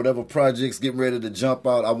going on, whatever projects getting ready to jump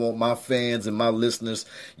out. I want my fans and my listeners,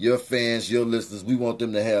 your fans, your listeners, we want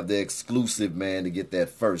them to have the exclusive, man, to get that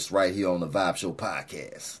first right here on the Vibe Show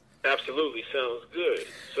podcast. Absolutely. Sounds good.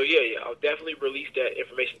 So, yeah, I'll definitely release that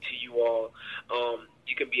information to you all.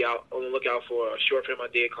 You can be out on the lookout for a short film I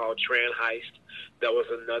did called Tran Heist. That was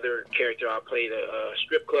another character. I played a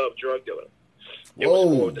strip club drug dealer. It was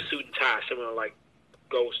more with the suit and tie, similar like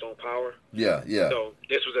Ghost on Power. Yeah. So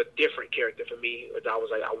this was a different character for me that I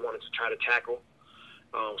wanted to try to tackle.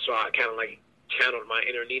 So I kind of like channeled my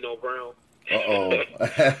inner Nino Brown.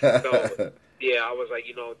 So, yeah, I was like,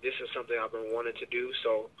 this is something I've been wanting to do.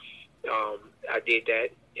 So I did that,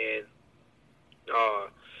 and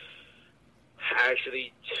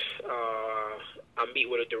actually, I meet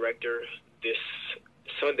with a director this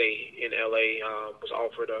Sunday in LA. Was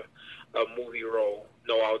offered a movie role,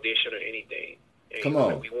 no audition or anything. And Come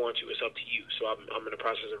on. Like, we want you. It's up to you. So I'm in the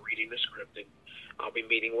process of reading the script, and I'll be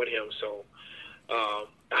meeting with him. So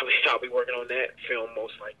I'll be working on that film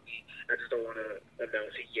most likely. I just don't want to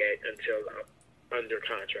announce it yet until I'm under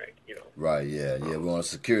contract. Right. Yeah. We want to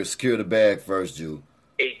secure the bag first, Jew.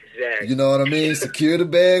 Exactly. You know what I mean? Secure the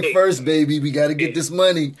bag first, baby. We got to get this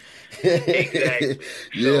money. Exactly.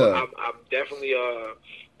 Yeah. So I'm definitely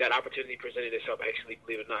that opportunity presented itself. Actually,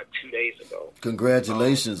 believe it or not, 2 days ago.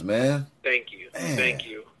 Congratulations, man. Thank you. Man. Thank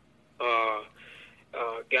you.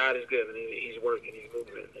 God is good, and He's working. He's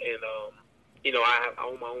moving, and I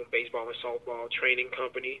own my own baseball and softball training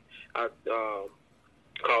company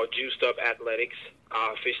called Juiced Up Athletics.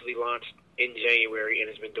 I officially launched in January, and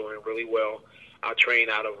it's been doing really well. I train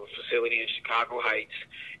out of a facility in Chicago Heights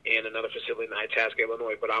and another facility in Itasca,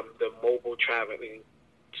 Illinois. But I'm the mobile traveling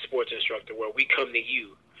sports instructor where we come to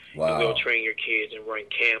you. Wow. And we'll train your kids and run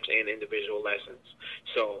camps and individual lessons.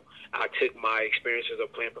 So I took my experiences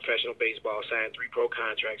of playing professional baseball, signed 3 pro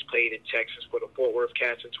contracts, played in Texas for the Fort Worth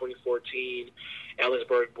Cats in 2014,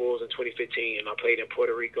 Ellensburg Bulls in 2015, and I played in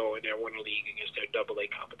Puerto Rico in their Winter League against their AA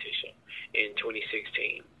competition in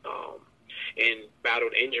 2016. And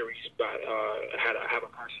battled injuries, but I have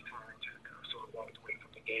a partial torn, so I walked away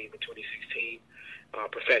from the game in 2016.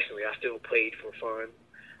 Professionally, I still played for fun,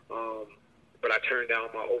 but I turned down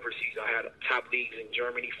my overseas. I had top leagues in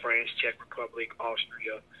Germany, France, Czech Republic,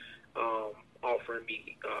 Austria, offering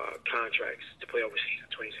me contracts to play overseas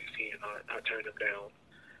in 2016, and I turned them down.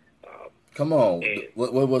 Come on.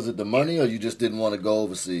 What was it, the money, or you just didn't want to go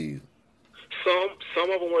overseas? Some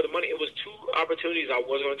of them were the money. It was 2 opportunities I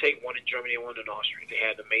was going to take, one in Germany and one in Austria. They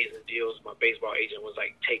had amazing deals. My baseball agent was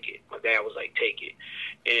like, take it. My dad was like, take it.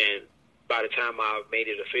 And by the time I made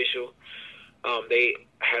it official, they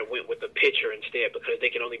had went with the pitcher instead because they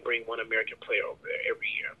can only bring one American player over there every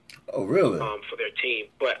year. Oh, really? For their team.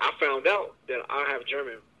 But I found out that I have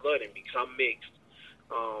German blood in me because I'm mixed.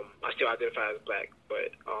 I still identify as black,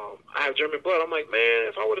 but I have German blood. I'm like, man,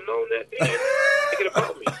 if I would have known that, then thinking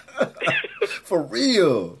about me. For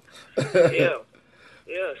real? Yeah.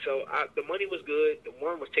 So the money was good. The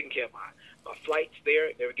one was taking care of my flights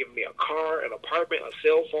there. They were giving me a car, an apartment, a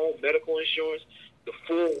cell phone, medical insurance, the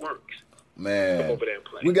full works. Man, come over there and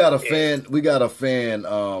play. We got a fan.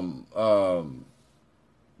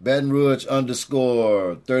 Baton Rouge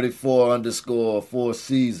 _34 4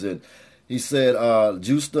 season. He said,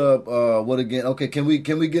 juiced up, what again? Okay, can we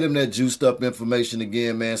get him that juiced up information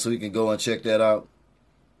again, man, so he can go and check that out?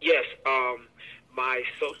 Yes. My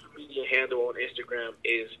social media handle on Instagram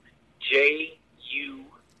is JU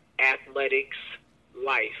Athletics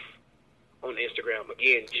Life on Instagram.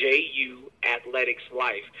 Again, JU Athletics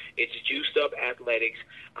Life. It's Juiced Up Athletics.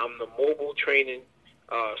 I'm the mobile training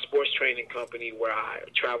sports training company where I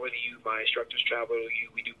travel to you. My instructors travel to you.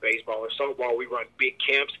 We do baseball and softball. We run big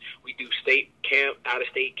camps. We do state camp,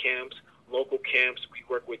 out-of-state camps, local camps. We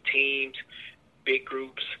work with teams, big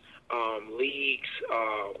groups, leagues,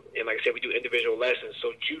 and like I said, we do individual lessons.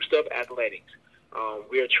 So Juiced Up Athletics.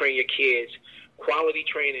 We are training your kids, quality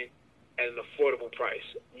training at an affordable price.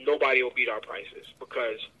 Nobody will beat our prices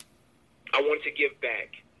because I wanted to give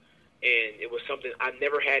back. And it was something, I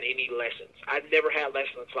never had any lessons. I never had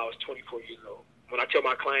lessons until I was 24 years old. When I tell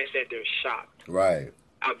my clients that, they're shocked. Right.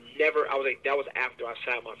 That was after I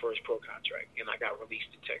signed my first pro contract and I got released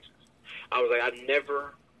in Texas. I was like, I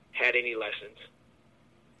never had any lessons.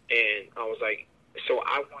 And I was like, so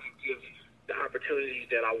I want to give the opportunities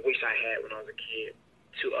that I wish I had when I was a kid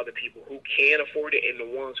to other people who can afford it and the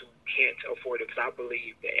ones who can't afford it, because I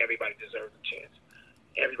believe that everybody deserves a chance.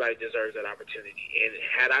 Everybody deserves that opportunity. And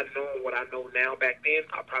had I known what I know now back then,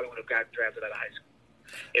 I probably would have gotten drafted out of high school.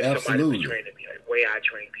 If somebody was training me like the way I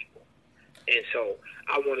train people. And so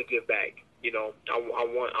I want to give back. You know, I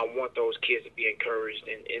want those kids to be encouraged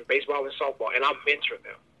in baseball and softball. And I mentor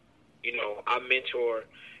them. You know, I mentor.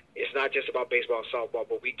 It's not just about baseball and softball,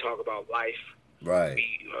 but we talk about life. Right.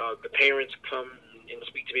 The parents come and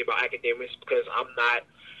speak to me about academics because I'm not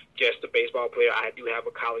just a baseball player. I do have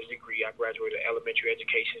a college degree. I graduated an elementary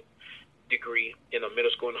education degree in a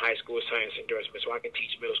middle school and high school science endorsement. So I can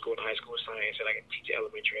teach middle school and high school science, and I can teach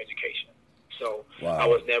elementary education. So I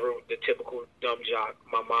was never the typical dumb jock.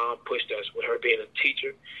 My mom pushed us with her being a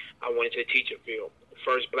teacher. I went into the teacher field.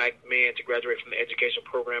 First black man to graduate from the education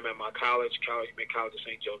program at my college of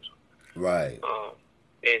St. Joseph. Right.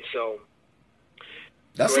 And so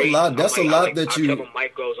that's a lot. That's a lot that you. I tell them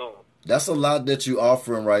life goes on. That's a lot that you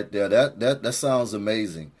offering right there. That sounds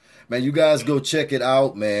amazing, man. You guys go check it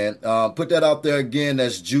out, man. Put that out there again.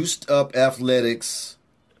 That's Juiced Up Athletics.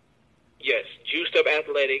 Yes, Juiced Up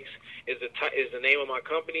Athletics is the name of my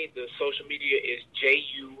company. The social media is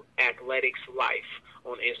JU Athletics Life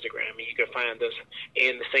on Instagram, and you can find us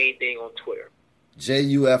and the same thing on Twitter.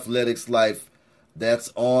 JU Athletics Life.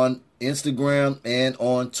 That's on Instagram and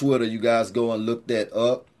on Twitter. You guys go and look that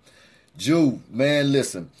up. Ju, man,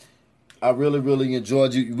 listen. I really, really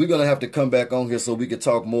enjoyed you. We're going to have to come back on here so we can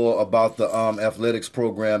talk more about the athletics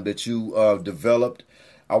program that you developed.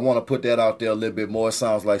 I want to put that out there a little bit more. It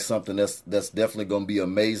sounds like something that's definitely going to be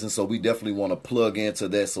amazing. So we definitely want to plug into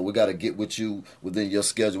that. So we got to get with you within your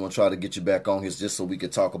schedule and try to get you back on here just so we can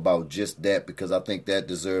talk about just that, because I think that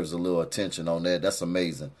deserves a little attention on that. That's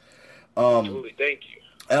amazing. Absolutely. Thank you.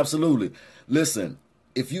 Absolutely. Listen,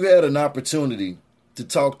 if you had an opportunity to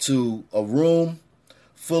talk to a room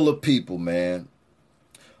full of people, man,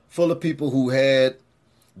 full of people who had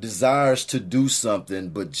desires to do something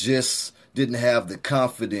but just didn't have the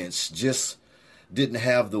confidence, just didn't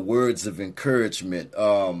have the words of encouragement,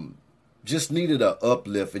 just needed an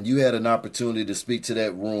uplift, and you had an opportunity to speak to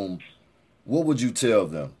that room, what would you tell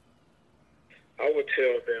them? I would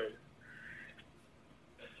tell them,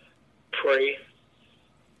 pray,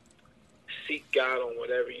 seek God on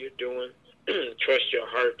whatever you're doing, trust your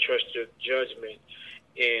heart, trust your judgment,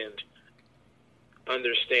 and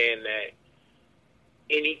understand that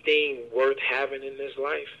anything worth having in this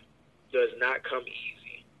life does not come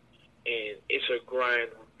easy, and it's a grind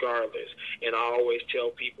regardless. And I always tell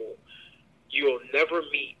people, you'll never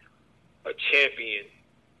meet a champion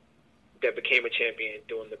that became a champion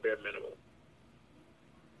doing the bare minimum.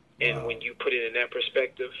 And when you put it in that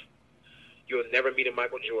perspective, you'll never meet a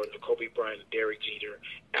Michael Jordan, a Kobe Bryant, Derek Jeter,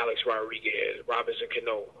 Alex Rodriguez, Robinson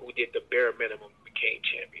Cano, who did the bare minimum and became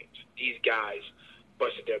champions. These guys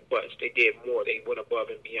busted their butts. They did more. They went above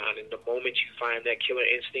and beyond. And the moment you find that killer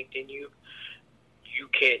instinct in you, you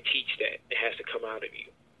can't teach that. It has to come out of you.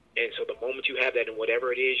 And so the moment you have that in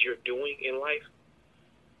whatever it is you're doing in life,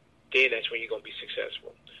 then that's when you're going to be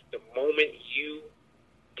successful. The moment you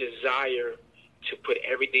desire to put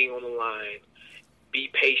everything on the line, be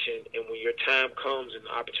patient, and when your time comes and the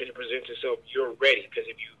opportunity presents itself, you're ready. Because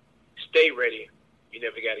if you stay ready, you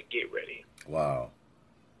never got to get ready. Wow.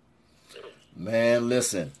 Man,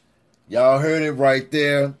 listen. Y'all heard it right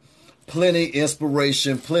there. Plenty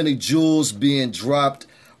inspiration, plenty jewels being dropped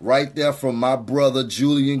right there from my brother,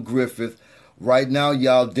 Julian Griffith. Right now,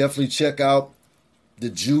 y'all definitely check out the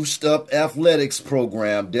Juiced Up Athletics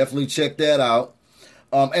program. Definitely check that out.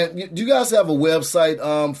 And do you guys have a website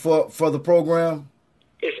for the program?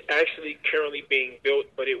 It's actually currently being built,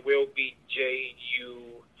 but it will be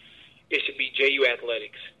it should be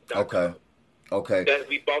JUathletics.com. Okay.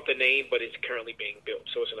 We bought the name, but it's currently being built,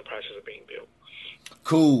 so it's in the process of being built.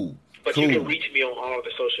 Cool. But you can reach me on all of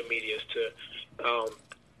the social medias to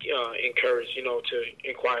encourage, to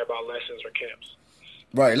inquire about lessons or camps.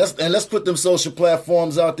 Right. Let's put them social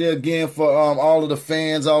platforms out there again for all of the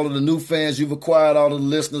fans, all of the new fans you've acquired, all of the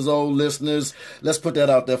listeners, old listeners. Let's put that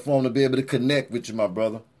out there for them to be able to connect with you, my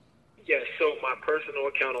brother. Yes. So my personal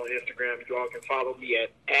account on Instagram, you all can follow me at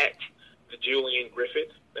the Julian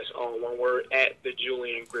Griffith. That's all one word, at the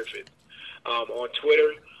Julian Griffith. On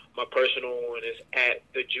Twitter, my personal one is at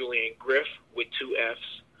the Julian Griff with 2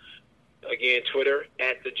 F's. Again, Twitter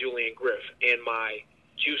at the Julian Griff. And my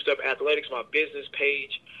Juiced Up Athletics, my business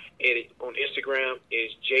page on Instagram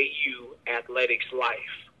is JU Athletics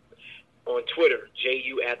Life. On Twitter,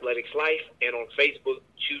 JU Athletics Life, and on Facebook,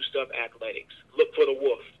 Juiced Up Athletics. Look for the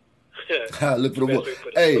wolf. Look for the wolf.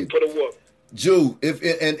 Hey, look for the wolf. Jew,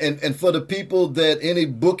 and for the people that any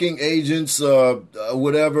booking agents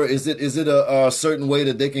whatever, is it a certain way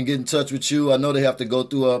that they can get in touch with you? I know they have to go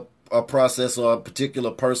through a process or a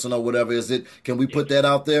particular person or whatever. Can we put that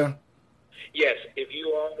out there? Yes, if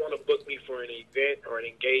you all want to book me for an event or an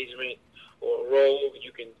engagement or a role,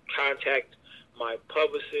 you can contact my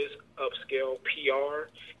publicist, Upscale PR,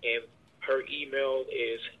 and her email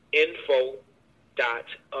is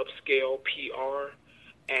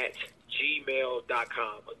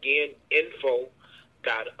info.upscalepr@gmail.com. Again,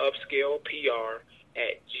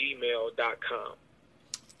 info.upscalepr@gmail.com.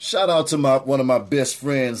 Shout out to one of my best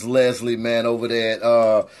friends, Leslie, man, over there at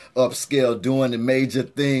Upscale, doing the major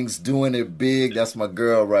things, doing it big. That's my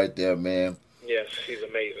girl right there, man. Yes, she's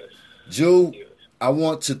amazing. Jew, I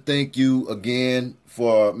want to thank you again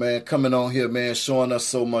for, man, coming on here, man, showing us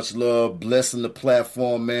so much love, blessing the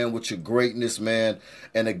platform, man, with your greatness, man.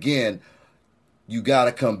 And again, you got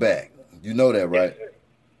to come back. You know that, right?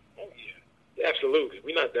 Oh, yeah. Absolutely.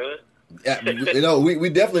 We're not done. We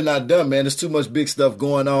definitely not done, man. There's too much big stuff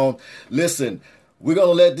going on. Listen, we're going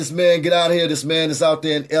to let this man get out of here. This man is out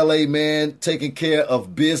there in L.A., man, taking care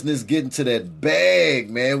of business, getting to that bag,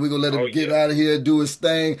 man. We're going to let him get out of here, do his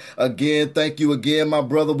thing. Again, thank you again, my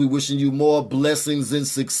brother. We're wishing you more blessings and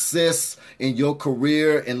success in your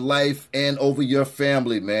career, in life, and over your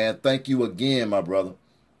family, man. Thank you again, my brother.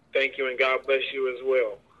 Thank you, and God bless you as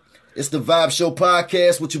well. It's the Vibe Show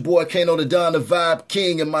Podcast with your boy Kano the Don, the Vibe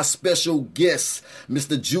King, and my special guest,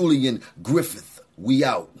 Mr. Julian Griffith. We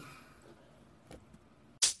out.